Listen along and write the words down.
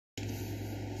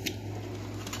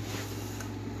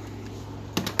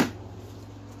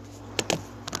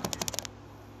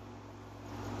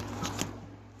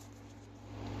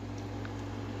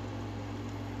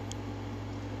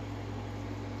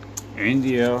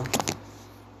Indiyah.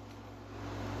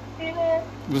 Yeah.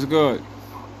 What's good?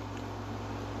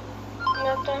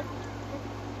 Nothing.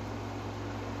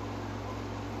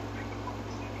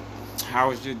 How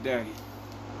was your day?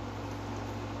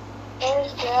 It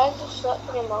was good. I just slept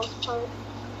for the most part.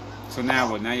 So now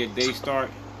what? Now your day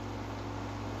start?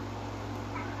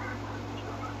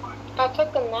 I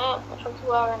took a nap, a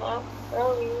 2-hour nap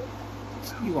earlier.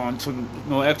 You going to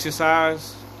no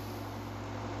exercise?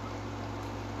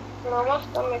 No, my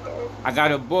stomach hurts. I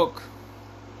got a book.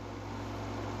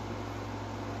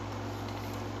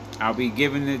 I'll be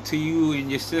giving it to you and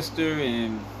your sister,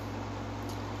 and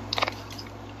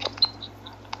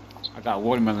I got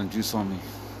watermelon juice on me.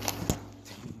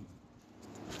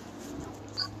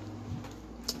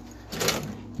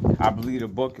 I believe the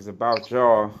book is about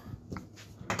y'all.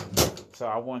 So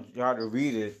I want y'all to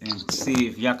read it and see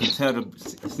if y'all can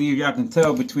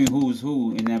tell between who's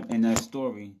who in that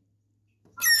story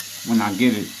when I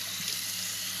get it.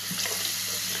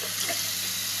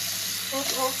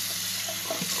 Okay.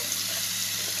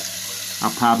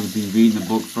 I'll probably be reading the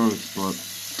book first, but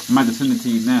I'm about to send it to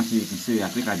you now so you can see it. I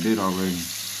think I did already.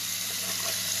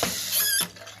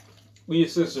 Where your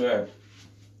sister at?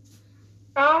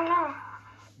 I don't know.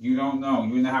 You don't know.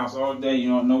 You in the house all day. You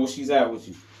don't know where she's at with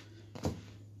you.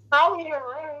 Probably in her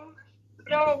room. You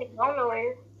don't even go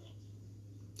nowhere.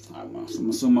 I'm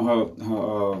assuming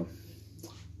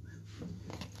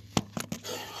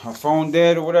her phone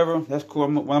dead or whatever. That's cool.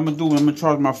 What I'm gonna do, I'm gonna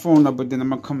charge my phone up, but then I'm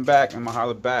gonna come back and I'm gonna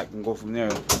holler back and go from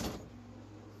there.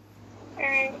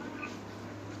 Alright.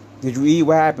 Did you eat?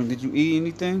 What happened? Did you eat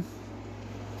anything?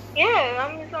 Yeah,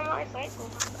 I'm just on my cycle.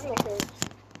 My stomach hurts.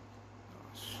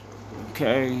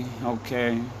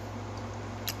 Okay.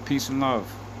 Peace and love.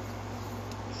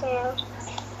 So,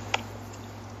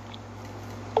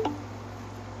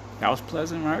 That was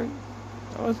pleasant, right?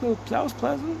 That was good. That was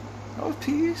pleasant. That was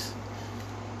peace.